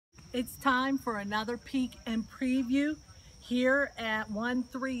It's time for another peek and preview here at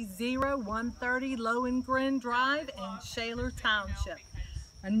 130 Lohengrin Drive in Shaler Township.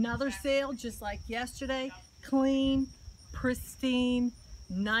 Another sale just like yesterday, clean, pristine,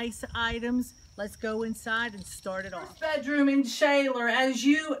 nice items. Let's go inside and start it off. First bedroom in Shaler. As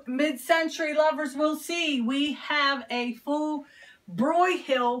you mid-century lovers will see, we have a full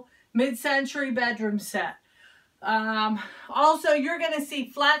Broyhill mid-century bedroom set. Also, you're going to see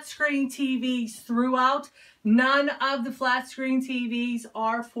flat screen TVs throughout. None of the flat screen TVs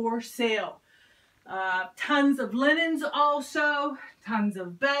are for sale. Tons of linens also, tons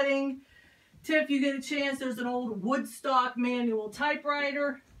of bedding. If you get a chance, there's an old Woodstock manual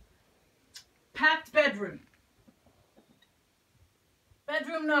typewriter. Packed bedroom.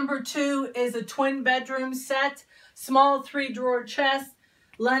 Bedroom number 2 is a twin bedroom set. Small 3-drawer chest,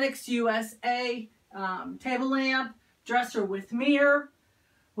 Lennox USA. Table lamp, dresser with mirror.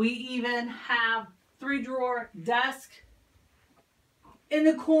 We even have 3-drawer desk. In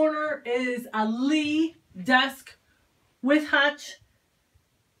the corner is a Lee desk with hutch,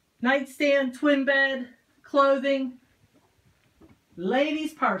 nightstand, twin bed, clothing,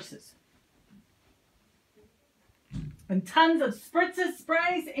 ladies' purses, and tons of spritzes,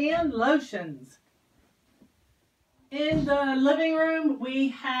 sprays, and lotions. In the living room, we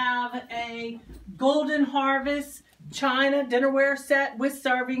have a Golden Harvest China dinnerware set with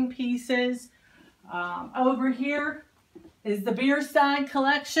serving pieces. Over here is the beer stein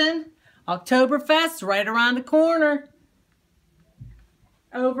collection. Oktoberfest right around the corner.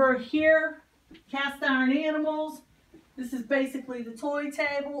 Over here, cast iron animals. This is basically the toy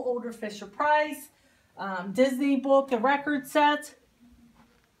table, older Fisher Price, Disney book and record set.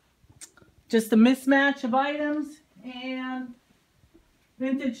 Just a mismatch of items. And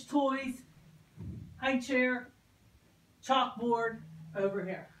vintage toys, high chair, chalkboard over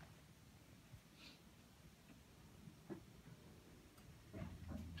here.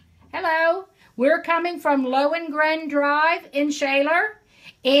 Hello, we're coming from Lohengrin Drive in Shaler,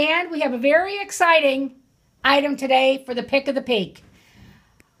 and we have a very exciting item today for the pick of the peak.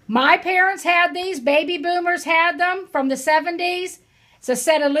 My parents had these, baby boomers had them from the 70s. It's a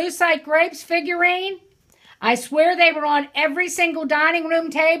set of Lucite grapes figurine. I swear they were on every single dining room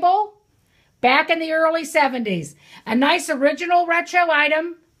table back in the early 70s. A nice original retro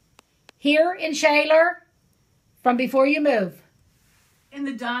item here in Shaler from before you move. In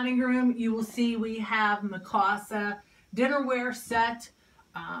the dining room, you will see we have Mikasa dinnerware set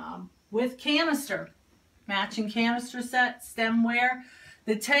with canister. Matching canister set, stemware.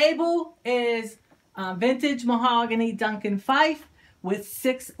 The table is vintage mahogany Duncan Fife with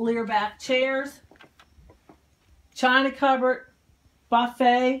 6 Learback chairs. China cupboard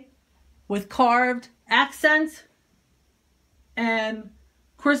buffet with carved accents and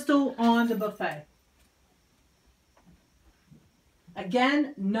crystal on the buffet.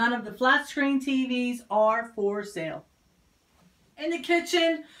 Again, none of the flat screen TVs are for sale. In the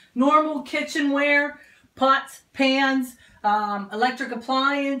kitchen, normal kitchenware, pots, pans, electric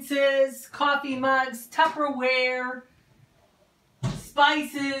appliances, coffee mugs, Tupperware,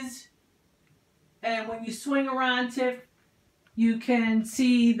 spices. And when you swing around, Tiff, you can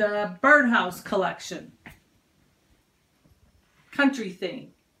see the birdhouse collection. Country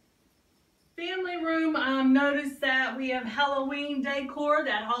theme. Family room, notice that we have Halloween decor.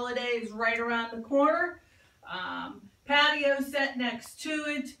 That holiday is right around the corner. Patio set next to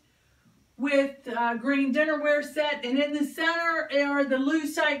it with green dinnerware set. And in the center are the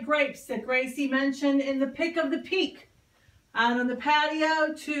Lucite grapes that Gracie mentioned in the pick of the peak. Out on the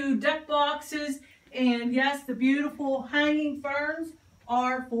patio, 2 deck boxes, and yes, the beautiful hanging ferns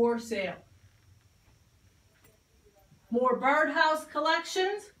are for sale. More birdhouse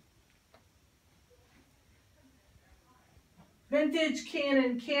collections. Vintage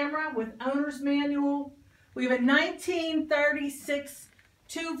Canon camera with owner's manual. We have a 1936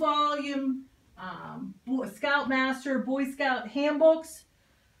 2-volume Scoutmaster Boy Scout handbooks,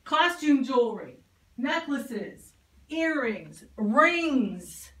 costume jewelry, necklaces, earrings,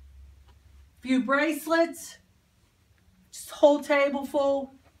 rings, few bracelets, just a whole table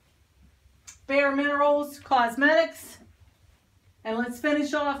full, bare minerals, cosmetics, and let's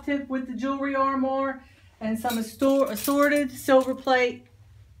finish off, Tip, with the jewelry armoire and some assorted silver plate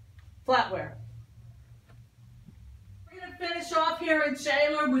flatware. We're going to finish off here in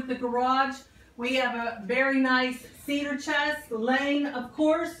Shaler with the garage. We have a very nice cedar chest, Lane, of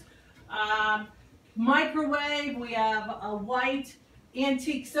course, microwave. We have a white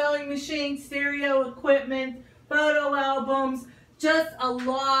antique sewing machine, stereo equipment, photo albums, just a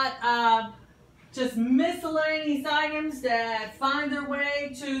lot of just miscellaneous items that find their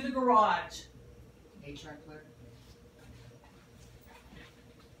way to the garage. HR clerk.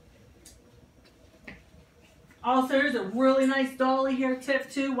 Also, there's a really nice dolly here tip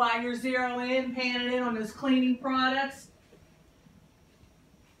too while you're zeroing in, panning in on those cleaning products.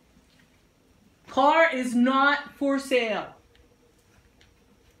 Car is not for sale.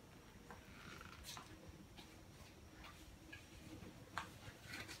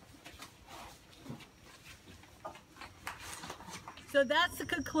 So that's the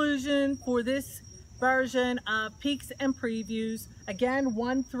conclusion for this version of Peeks and Previews. Again,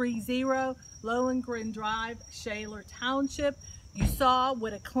 130 Lohengrin Drive, Shaler Township. You saw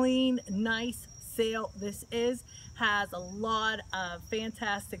what a clean, nice sale this is. Has a lot of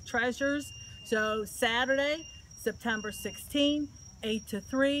fantastic treasures. So Saturday, September 16, 8 to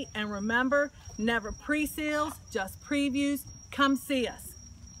 3. And remember, never pre-sales, just previews. Come see us.